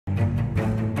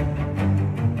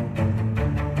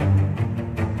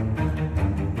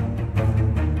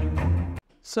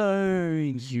So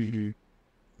you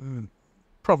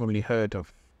probably heard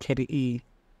of CDE,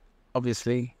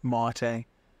 obviously, Mate,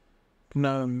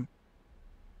 GNOME,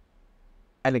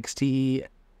 LXDE,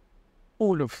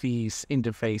 all of these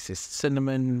interfaces,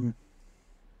 Cinnamon,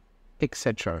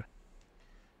 etc.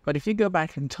 But if you go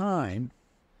back in time,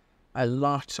 a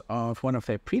lot of one of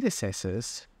their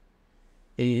predecessors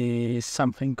is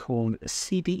something called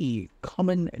CDE,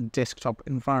 Common Desktop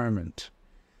Environment.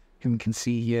 You can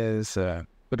see here's a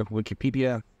bit of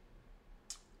Wikipedia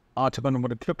article on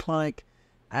what it looked like,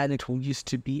 and it all used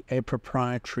to be a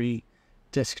proprietary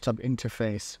desktop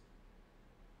interface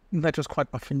that was quite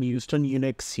often used on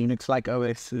Unix-like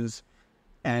OSs,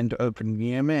 and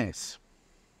OpenVMS.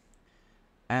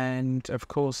 And of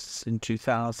course, in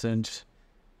 2000,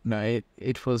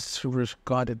 it was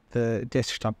regarded the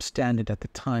desktop standard at the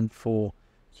time for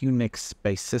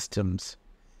Unix-based systems.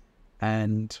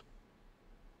 And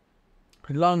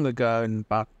long ago, in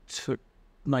about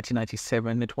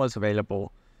 1997, it was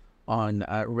available on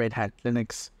Red Hat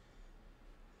Linux,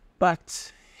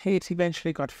 but it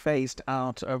eventually got phased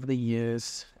out over the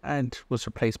years and was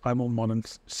replaced by more modern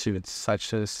suites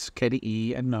such as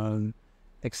KDE and GNOME,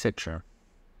 etc.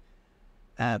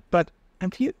 But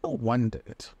have you ever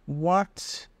wondered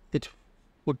what it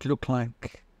would look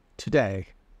like today,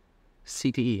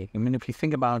 CDE? I mean, if you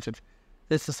think about it,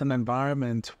 this is an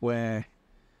environment where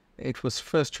it was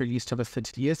first released over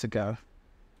 30 years ago,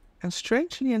 and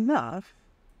strangely enough,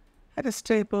 had a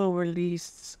stable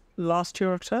release last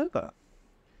year, October.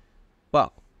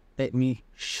 Well, let me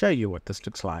show you what this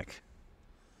looks like.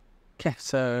 Okay,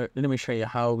 so let me show you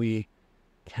how we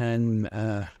can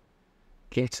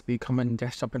get the common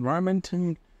desktop environment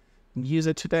and use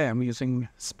it today. I'm using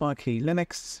Sparky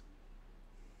Linux,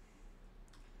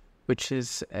 which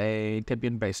is a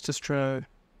Debian-based distro.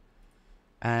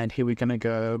 And here we're going to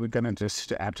go, we're going to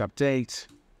just apt update.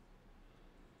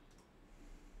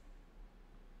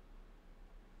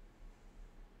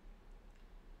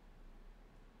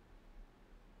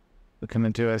 We're going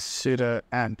to do a sudo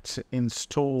apt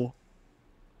install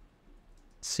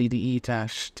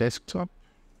CDE-desktop.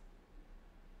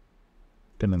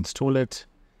 Going to install it.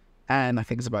 And I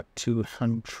think it's about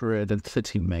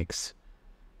 230 megs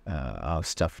of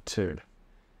stuff to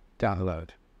download.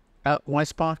 Why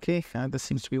Sparky? This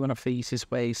seems to be one of the easiest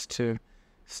ways to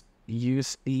still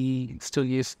use the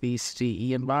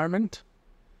CDE environment.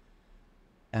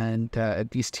 And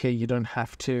at least here you don't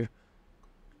have to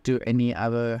do any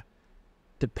other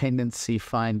dependency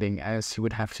finding as you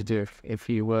would have to do if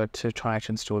you were to try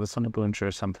to install this on Ubuntu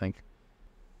or something.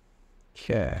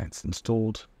 Yeah, it's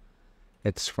installed.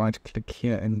 Let's right click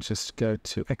here and just go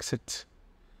to exit.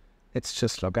 Let's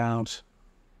just log out.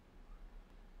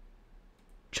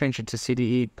 Change it to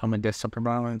CDE, Common Desktop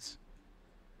Environments.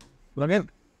 Log in.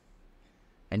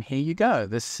 And here you go.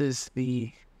 This is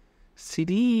the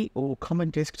CDE or Common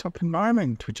Desktop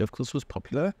Environment, which of course was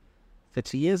popular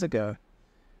 30 years ago.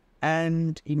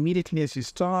 And immediately as you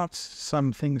start,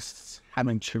 some things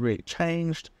haven't really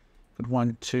changed. But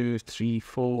 1, 2, 3,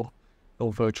 4,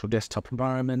 or virtual desktop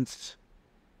environments.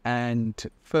 And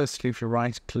firstly, if you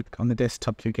right click on the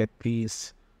desktop, you get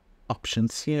these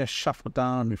options here: shuffle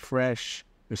down, refresh,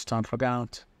 restart, log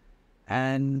out.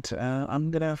 And I'm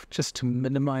gonna just to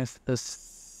minimize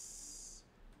this.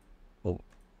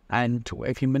 And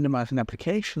if you minimize an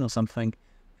application or something,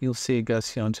 you'll see it goes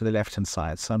here onto the left hand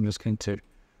side. So I'm just going to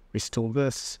restore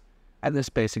this, and this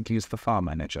basically is the file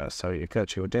manager. So you go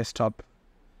to your desktop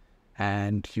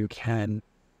and you can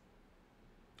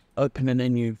open in a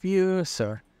new view.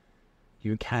 So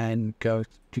you can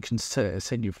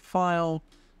send your file.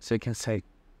 So you can say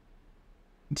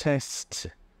test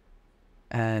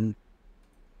and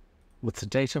with the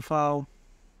data file,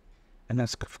 and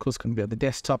that's of course going to be on the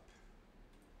desktop.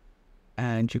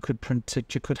 And you could print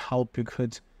it, you could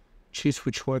choose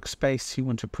which workspace you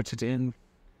want to put it in.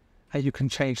 And you can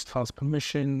change the file's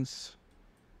permissions,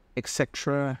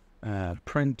 etc.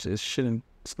 Print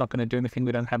it's not going to do anything.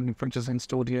 We don't have any printers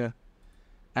installed here.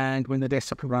 And when the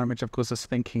desktop environment, of course, is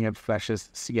thinking, it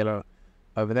flashes yellow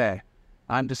over there.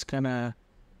 I'm just gonna,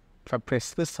 if I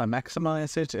press this, I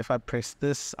maximize it. If I press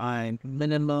this, I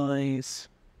minimize,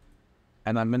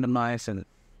 and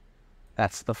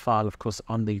that's the file, of course,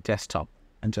 on the desktop.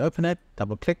 And to open it,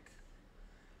 double click,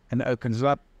 and it opens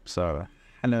up. So,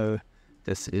 hello,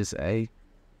 this is a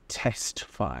test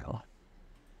file.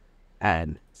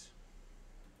 And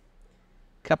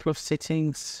a couple of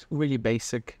settings, really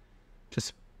basic,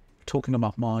 just talking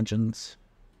about margins.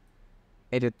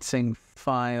 Editing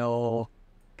file,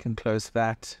 can close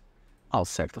that. I'll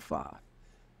save the file.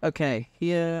 Okay,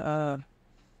 here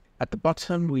At the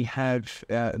bottom, we have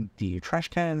the trash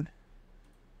can.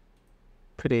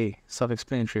 Pretty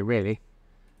self-explanatory, really.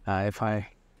 If I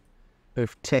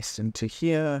move test into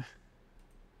here,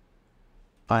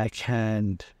 I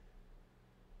can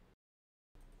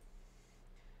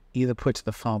either put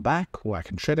the file back or I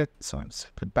can shred it. So I'm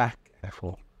just put back, and it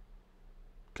will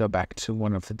go back to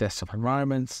one of the desktop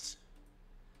environments.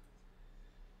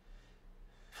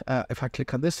 If I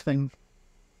click on this thing,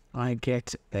 I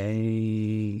get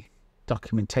a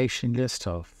documentation list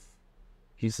of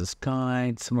user's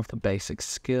guide, some of the basic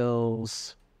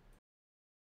skills,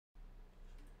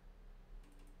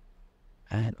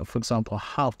 and for example,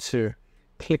 how to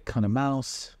click on a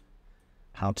mouse,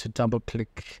 how to double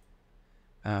click,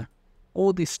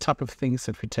 all these type of things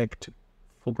that we take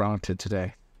for granted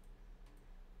today.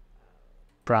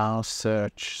 Browse,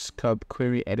 search, scope,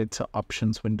 query, editor,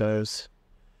 options, windows.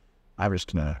 I'm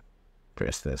just gonna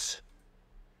press this,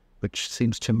 which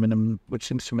seems to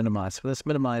minimize. So this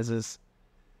minimizes,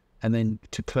 and then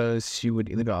to close, you would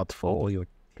either go Alt 4 or you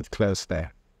would close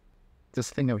there. This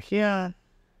thing over here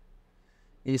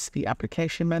is the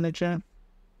application manager.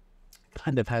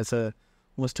 Kind of has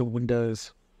almost a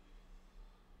Windows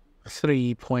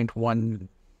 3.1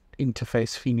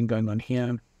 interface feeling going on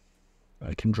here.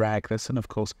 I can drag this, and of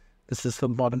course, this is the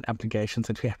modern applications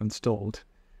that we have installed.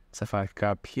 So if I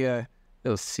go up here,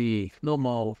 you'll see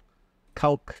normal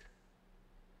calc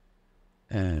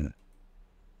and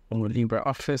or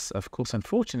LibreOffice. Of course,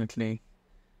 unfortunately,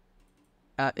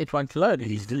 it won't load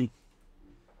easily.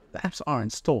 The apps are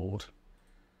installed.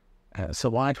 So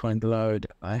why it won't load,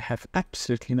 I have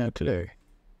absolutely no clue.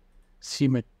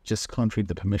 Assume it just can't read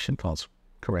the permission files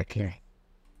correctly.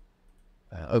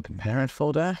 Open parent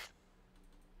folder.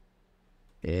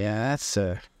 Yeah,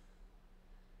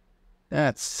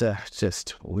 that's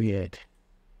just weird.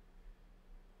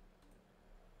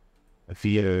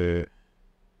 View.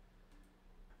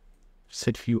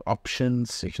 Set view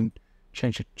options. You can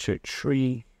change it to a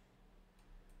tree.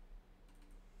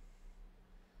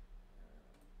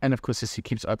 And of course, this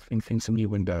keeps opening things in new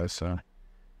windows. So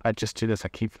I just do this. I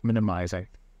keep minimizing.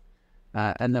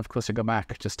 And of course, I go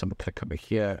back, just double click over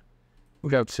here. We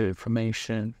go to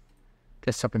information,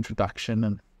 desktop introduction,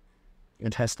 and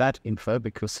it has that info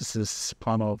because this is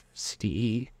part of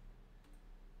CDE.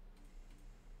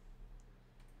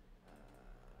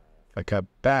 If I go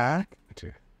back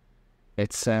to,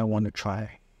 let's say I want to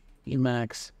try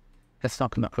Emacs, that's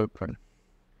not going to open.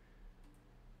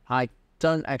 I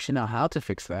don't actually know how to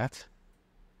fix that.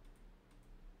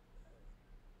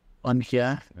 On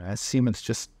here, I assume it's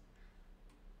just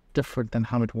different than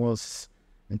how it was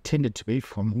intended to be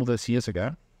from all those years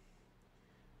ago.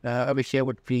 Over here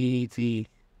would be the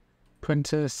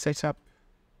printer setup,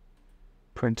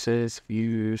 printers,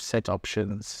 view, set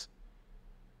options.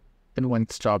 And when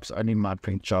it's jobs, only my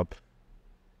print job.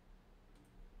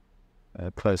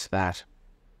 Close that.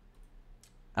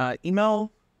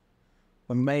 Email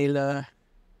or mailer.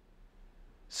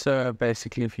 So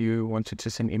basically, if you wanted to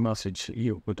send email message,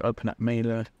 you would open up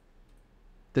mailer.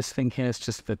 This thing here is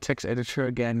just the text editor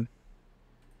again,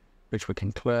 which we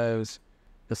can close.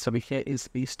 This over here is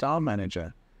the style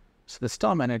manager. So the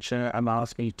style manager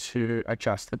allows me to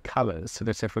adjust the colors. So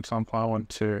let's say, for example, I want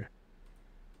to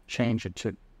change it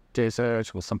to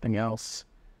desert or something else.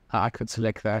 I could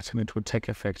select that and it would take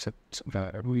effect at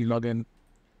re-login.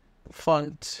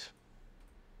 Font,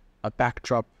 a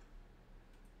backdrop.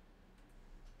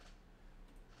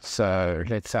 So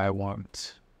let's say I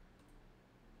want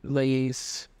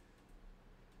these.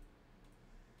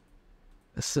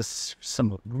 This is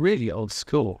some really old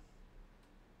school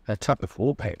type of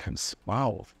wallpapers.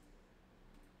 Wow.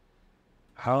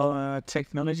 How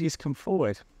technologies come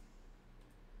forward.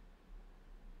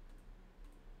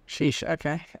 Sheesh,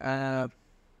 okay.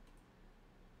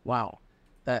 Wow.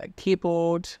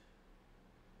 Keyboard.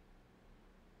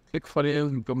 Click for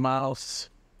the mouse.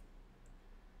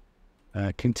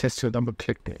 Can test your double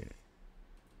click.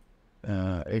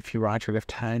 If you're right or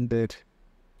left-handed,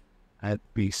 at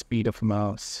the speed of the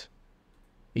mouse.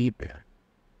 Beep.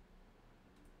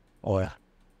 Or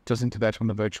doesn't do that on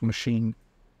the virtual machine.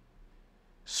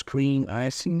 Screen. I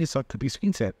assume this could be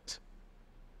screen set.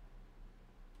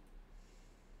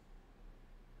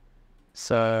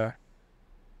 So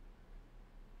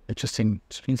interesting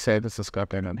screensavers. Let's go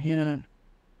down on here.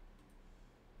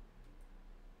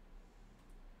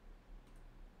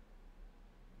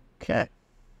 Okay.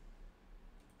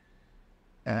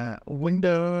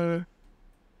 Window.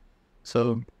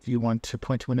 So if you want to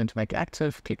point to window to make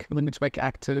active, click window to make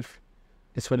active.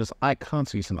 This window's icon,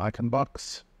 so use an icon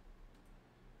box.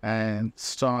 And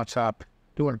start up.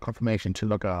 Do you want a confirmation to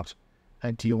log out?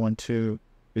 And do you want to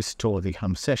restore the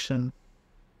home session.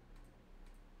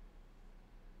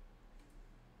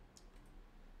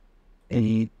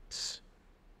 So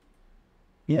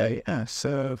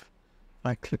if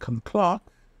I click on the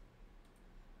clock,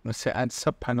 let's say add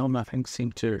subpanel, nothing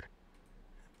seemed to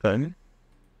happen.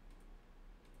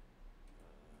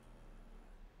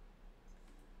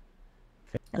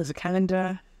 Okay. There's a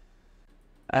calendar.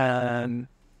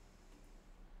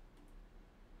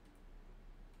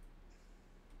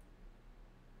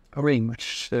 Really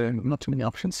much, not too many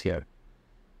options here.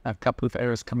 A couple of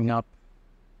errors coming up.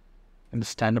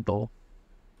 Understandable.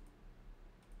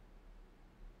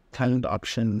 Calendar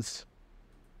options.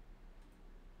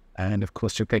 And of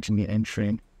course, you're getting the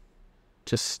entry.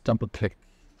 Just double click.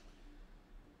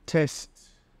 Test.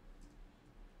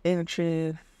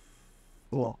 Entry.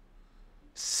 Or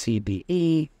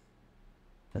CDE.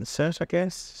 Insert, I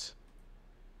guess.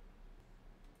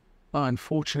 Oh,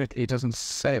 unfortunately, it doesn't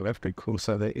say it. That's pretty cool.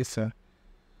 So there is a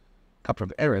couple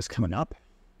of errors coming up.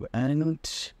 And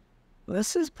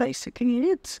this is basically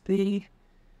it. The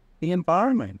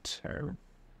environment.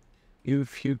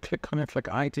 If you click on it like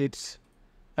I did,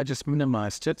 I just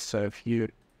minimized it. So if you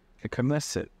click on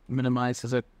this, it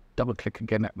minimizes it. Double click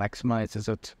again, it maximizes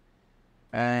it.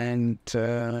 And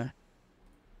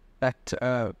it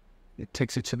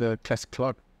takes you to the classic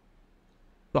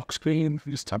lock screen.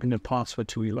 You just type in the password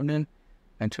to log in,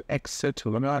 and to exit, to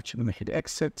log out, you're going to hit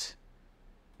exit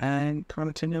and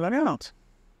continue log out.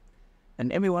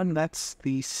 And everyone, that's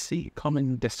the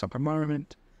common desktop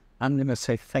environment. I'm going to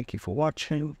say thank you for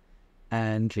watching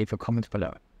and leave a comment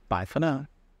below. Bye for now.